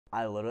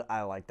I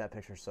like that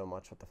picture so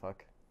much. What the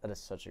fuck? That is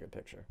such a good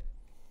picture.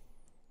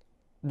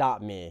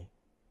 Not me.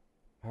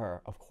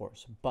 Her, of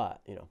course.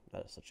 But, you know,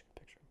 that is such a good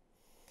picture.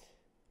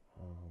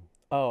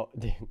 Oh,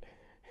 dude.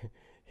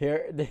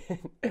 Here,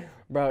 dude,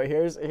 bro,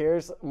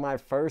 here's my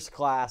first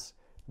class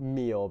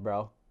meal,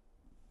 bro.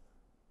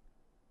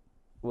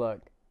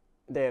 Look.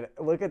 Dude,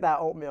 look at that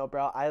oatmeal,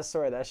 bro. I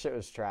swear that shit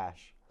was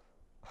trash.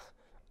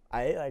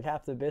 I ate like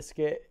half the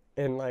biscuit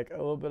and like a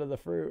little bit of the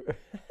fruit.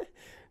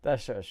 That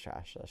shit was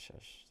trash. That shit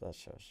was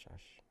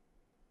trash.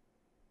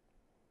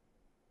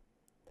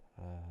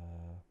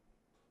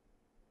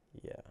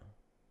 Yeah.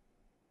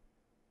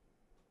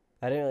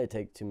 I didn't really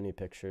take too many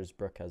pictures.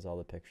 Brooke has all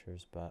the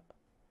pictures, but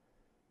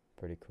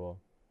pretty cool.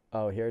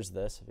 Oh, here's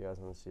this. If you guys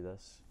want to see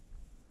this,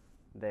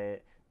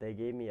 they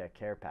gave me a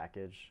care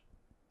package.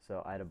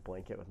 So I had a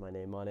blanket with my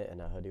name on it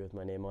and a hoodie with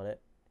my name on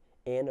it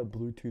and a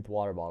Bluetooth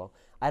water bottle.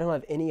 I don't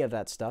have any of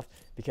that stuff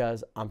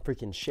because I'm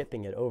freaking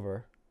shipping it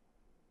over.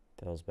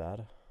 That was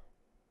bad.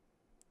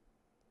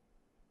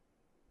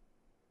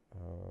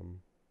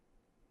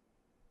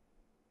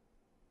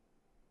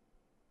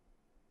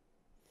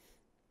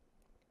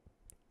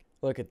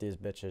 Look at these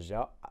bitches,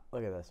 yo.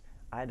 Look at this.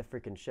 I had to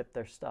freaking ship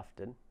their stuff,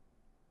 dude.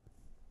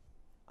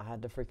 I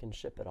had to freaking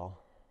ship it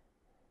all.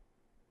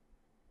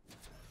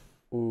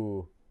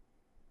 Ooh.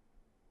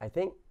 I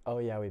think, oh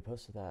yeah, we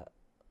posted that.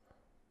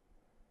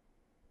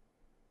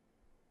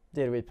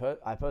 Dude,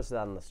 I posted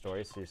that on the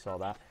story, so you saw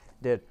that.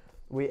 Dude,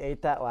 we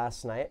ate that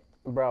last night.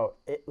 Bro,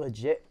 it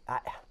legit,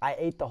 I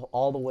ate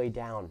all the way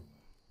down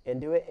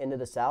into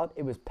the salad.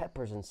 It was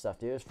peppers and stuff,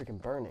 dude. It was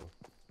freaking burning.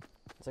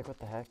 It's like, what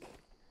the heck?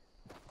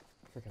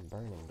 Freaking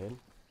burning, dude.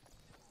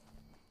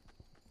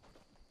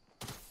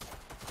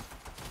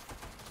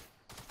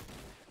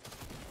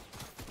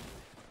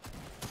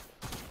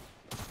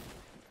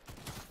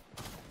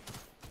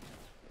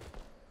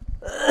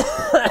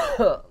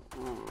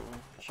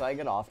 Should I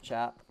get off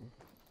chat?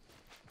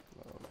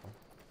 I don't know.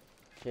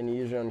 Can you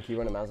use your own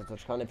keyboard and mouse at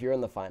TwitchCon? If you're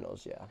in the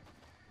finals, yeah.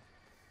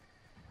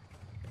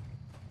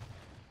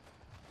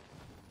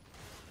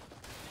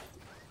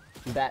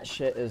 That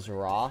shit is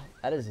raw.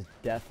 That is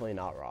definitely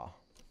not raw.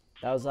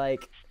 That was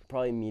like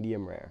probably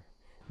medium rare.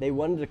 They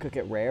wanted to cook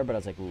it rare, but I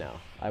was like, no,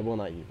 I will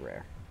not eat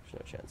rare. There's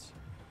no chance.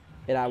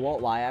 And I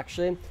won't lie,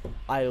 actually,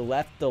 I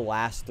left the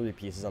last 3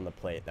 pieces on the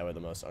plate that were the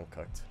most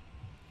uncooked.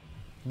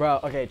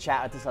 Bro, okay,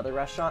 chat at this other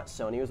restaurant,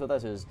 Sony was with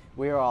us.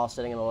 We were all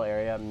sitting in a little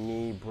area,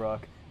 me,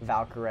 Brooke,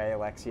 Valkyrie,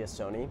 Alexia,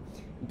 Sony.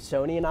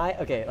 Sony and I,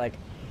 okay, like,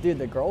 dude,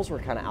 the girls were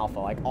kind of alpha.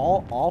 Like,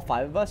 all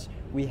 5 of us,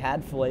 we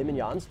had filet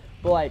mignons,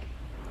 but like,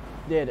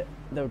 dude,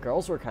 the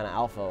girls were kind of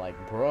alpha. Like,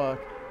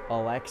 Brooke,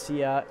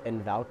 Alexia,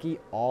 and Valky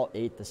all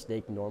ate the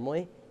steak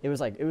normally. It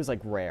was like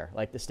rare.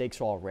 Like, the steaks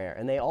were all rare,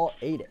 and they all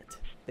ate it.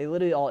 They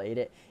literally all ate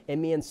it.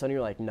 And me and Sony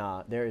were like,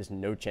 nah, there is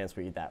no chance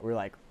we eat that. We were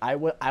like, I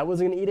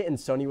wasn't going to eat it, and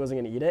Sony wasn't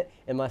going to eat it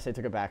unless they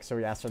took it back. So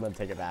we asked for them to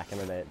take it back, and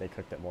then they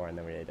cooked it more, and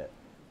then we ate it.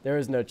 There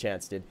was no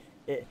chance, dude.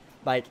 It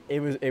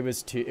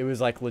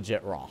was like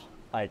legit raw.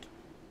 Like,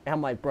 and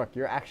I'm like, Brooke,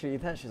 you're actually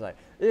eating that? She's like,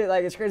 dude,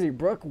 like, it's crazy.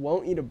 Brooke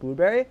won't eat a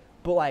blueberry,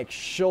 but like,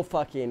 she'll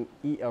fucking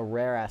eat a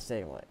rare ass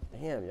steak. I'm like,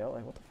 damn, yo,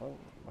 like, what the fuck?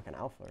 Like an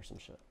alpha or some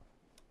shit.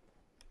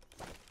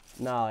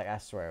 No, like, I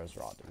swear it was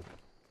raw, dude.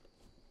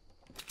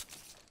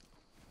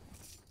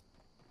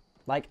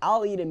 Like,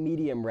 I'll eat a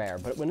medium rare,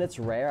 but when it's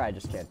rare, I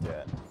just can't do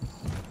it.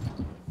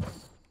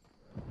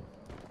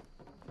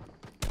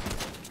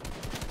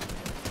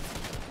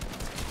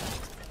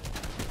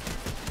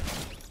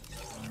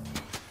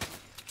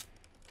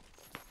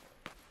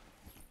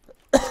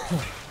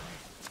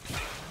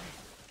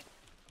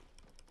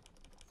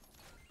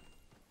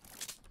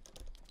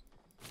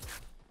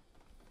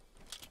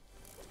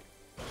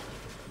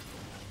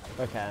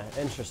 Okay,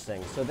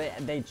 interesting. So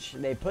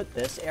they put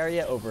this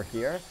area over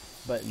here,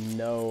 but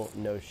no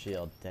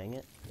shield. Dang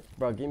it,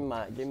 bro! Give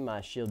me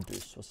my shield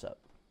boost. What's up?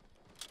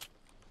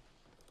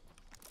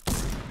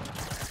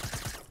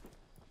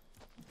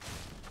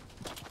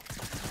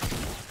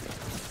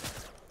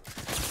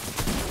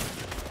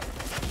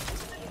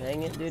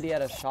 Dang it, dude! He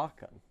had a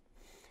shotgun.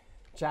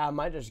 Chat, I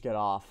might just get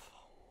off.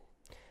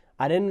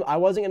 I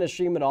wasn't gonna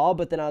stream at all,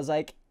 but then I was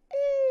like,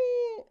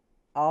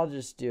 I'll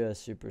just do a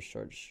super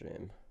short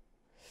stream.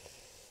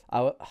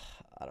 I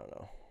don't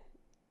know.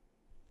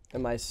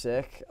 Am I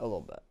sick? A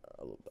little bit.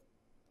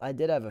 I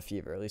did have a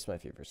fever. At least my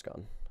fever's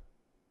gone.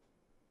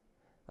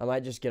 I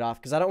might just get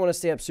off because I don't want to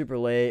stay up super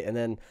late, and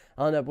then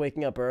I'll end up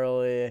waking up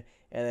early,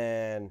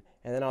 and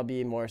then I'll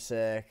be more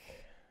sick.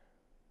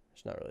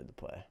 It's not really the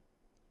play.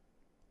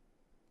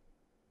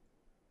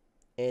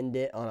 End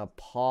it on a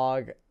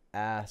pog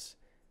ass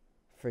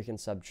freaking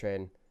sub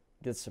trade.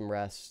 Get some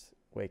rest.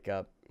 Wake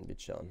up and be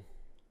chilling.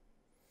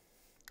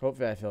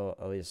 Hopefully I feel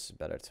at least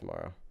better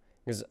tomorrow.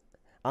 Because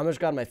I'm just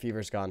glad my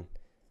fever's gone.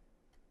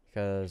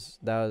 Because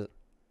that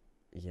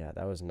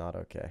was not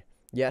okay.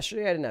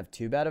 Yesterday I didn't have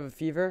too bad of a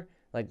fever.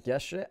 Like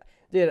yesterday,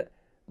 dude,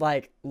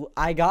 like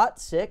I got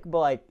sick, but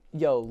like,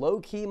 yo, low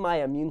key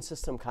my immune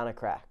system kind of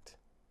cracked.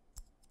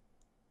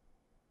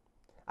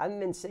 I haven't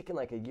been sick in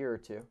like a year or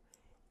two.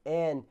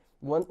 And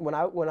when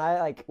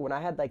I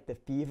had like the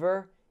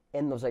fever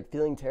and was like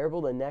feeling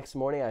terrible, the next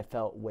morning I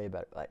felt way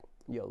better. Like,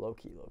 yo, low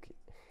key.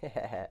 But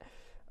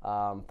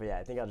yeah,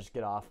 I think I'll just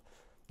get off,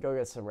 go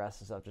get some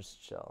rest and stuff,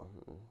 just chill,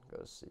 and go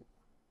to sleep.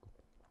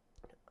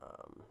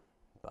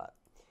 But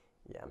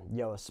yeah,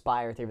 yo,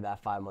 Aspire, thank you for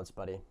that 5 months,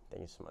 buddy.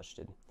 Thank you so much,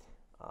 dude.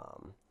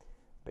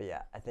 But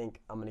yeah, I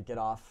think I'm gonna get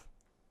off,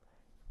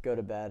 go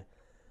to bed.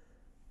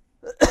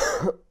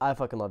 I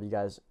fucking love you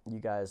guys. You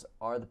guys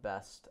are the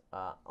best.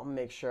 I'll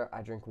make sure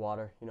I drink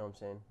water. You know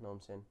what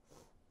I'm saying?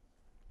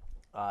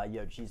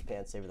 Yo, Cheese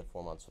Pants, save for the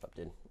 4 months. What up,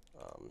 dude?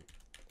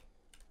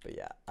 But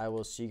yeah, I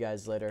will see you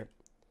guys later.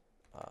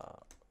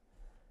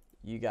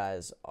 You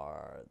guys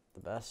are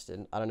the best.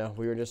 And I don't know,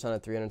 we were just on a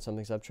 300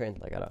 something sub train.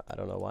 Like, I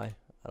don't know why.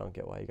 I don't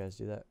get why you guys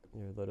do that.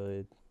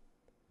 You're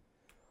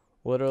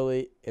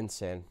literally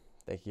insane.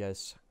 Thank you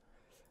guys.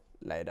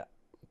 Later.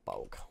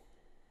 Bulk.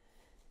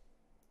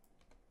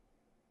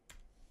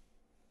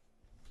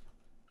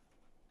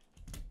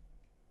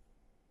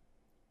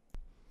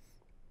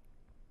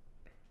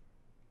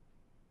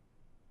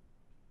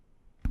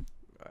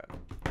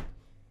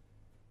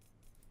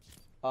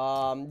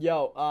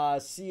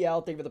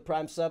 CL, thank you for the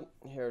prime sub.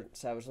 Here,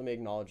 Savage, let me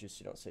acknowledge you so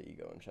you don't say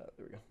ego in chat.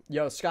 There we go.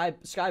 Yo, Sky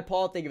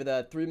Paul, thank you for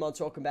the 3 months.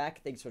 Welcome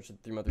back. Thanks so much for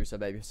the 3-month resub,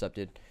 baby. What's up,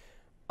 dude?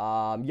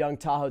 Young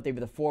Tahoe, thank you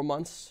for the 4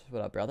 months.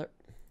 What up, brother?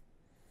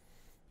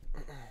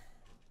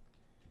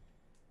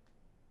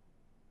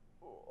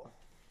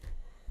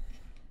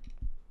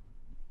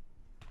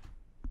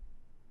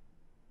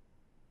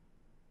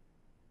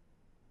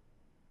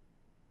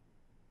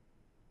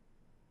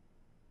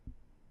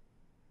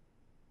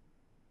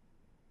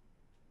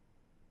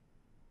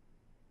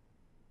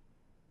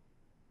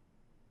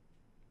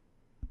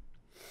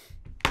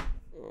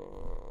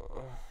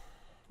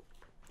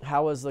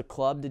 How was the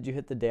club? Did you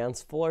hit the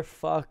dance floor?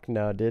 Fuck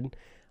no, dude.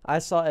 I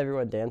saw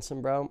everyone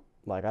dancing, bro.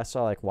 Like, I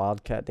saw, like,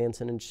 Wildcat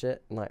dancing and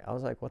shit. And, like, I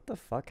was like, what the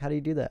fuck? How do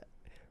you do that?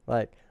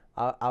 Like,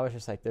 I was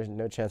just like, there's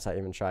no chance I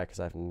even try because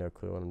I have no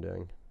clue what I'm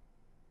doing.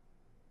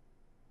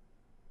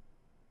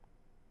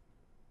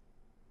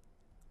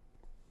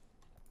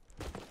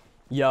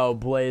 Yo,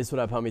 Blaze, what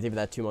up, homie? Thank you for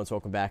that 2 months.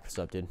 Welcome back. What's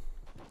up, dude?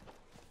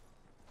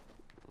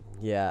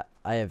 Yeah,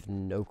 I have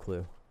no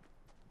clue.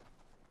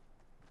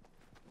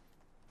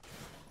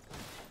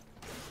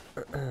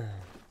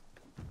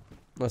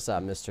 What's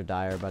up, Mr.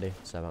 Dyer, buddy?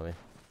 What's up, homie?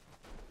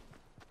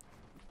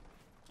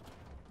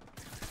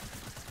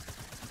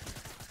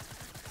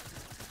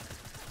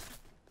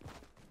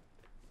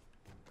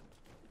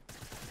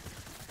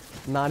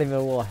 Not even a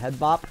little head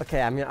bop?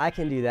 Okay, I mean, I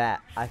can do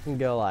that. I can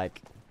go,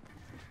 like,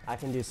 I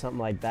can do something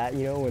like that,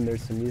 you know, when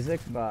there's some music.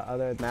 But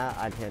other than that,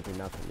 I can't do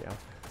nothing, you know.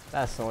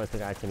 That's the only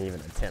thing I can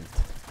even attempt.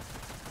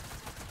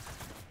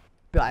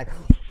 Be like,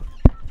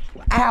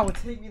 ow,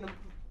 it's hitting me in the...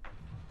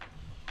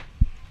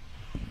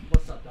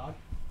 What's up, dog?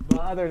 But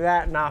other than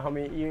that, nah,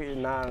 homie,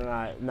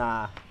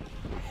 nah.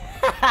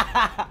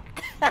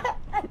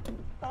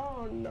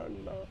 Oh, no.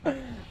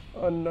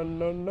 Oh,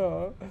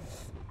 no.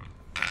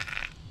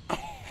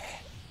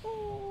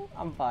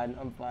 I'm fine.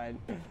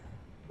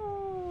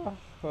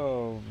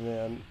 Oh,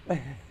 man.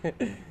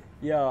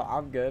 Yo,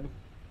 I'm good.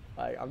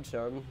 Like, I'm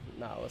chilling.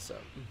 Nah, what's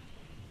up?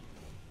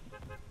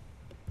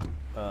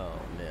 Oh,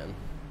 man.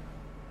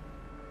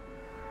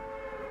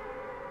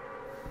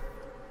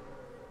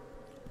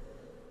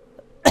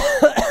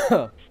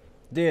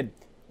 Dude,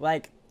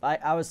 like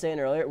I was saying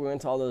earlier, we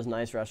went to all those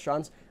nice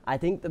restaurants. I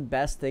think the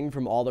best thing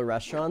from all the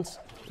restaurants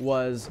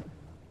was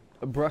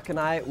Brooke and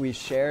I, we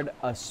shared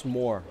a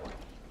s'more.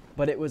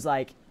 But it was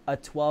like a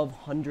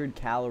 1,200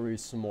 calorie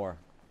s'more.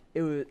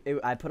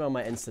 I put on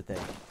my Insta thing.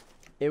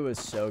 It was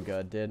so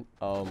good, dude.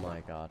 Oh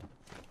my god.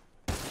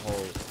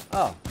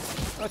 Oh,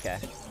 okay.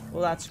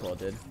 Well, that's cool,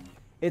 dude.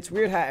 It's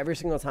weird how every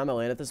single time I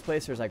land at this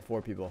place, there's like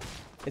 4 people.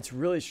 It's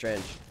really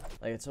strange.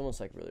 Like, it's almost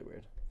like really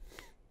weird.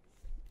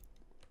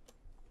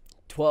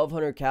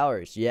 1,200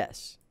 calories,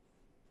 yes.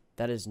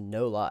 That is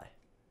no lie.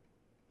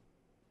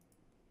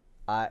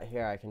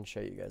 Here, I can show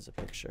you guys a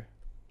picture.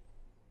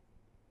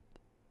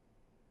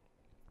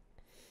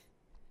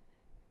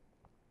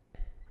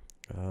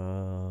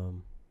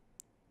 Okay.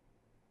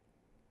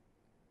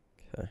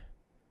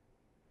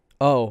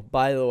 Oh,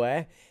 by the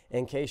way,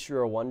 in case you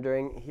were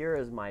wondering, here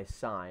is my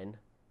sign.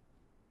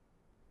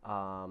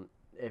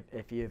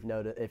 If you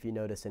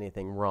notice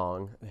anything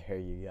wrong, there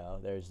you go.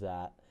 There's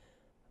that.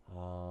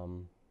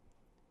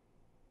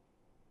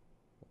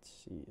 Let's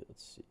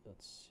see.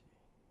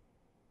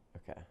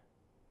 Okay.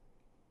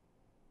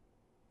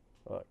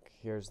 Look,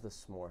 here's the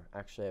s'more.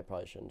 Actually, I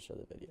probably shouldn't show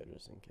the video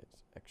just in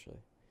case. Actually.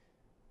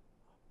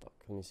 Fuck,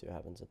 let me see what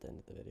happens at the end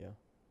of the video.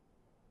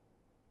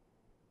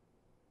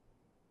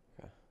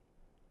 Okay.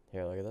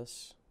 Here, look at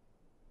this.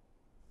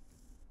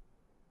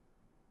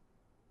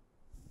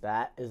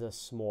 That is a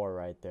s'more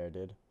right there,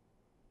 dude.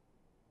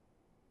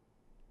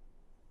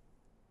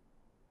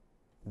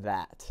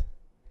 That.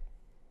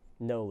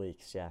 No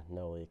leaks, yeah,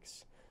 no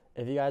leaks.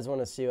 If you guys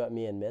want to see what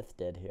me and Myth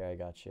did, here, I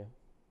got you.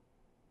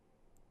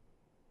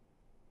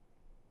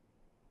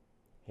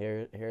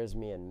 Here's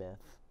me and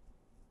Myth.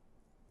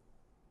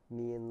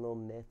 Me and Lil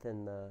Myth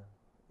in the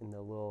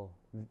little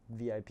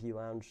VIP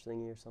lounge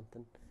thingy or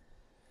something.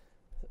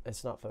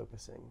 It's not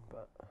focusing,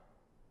 but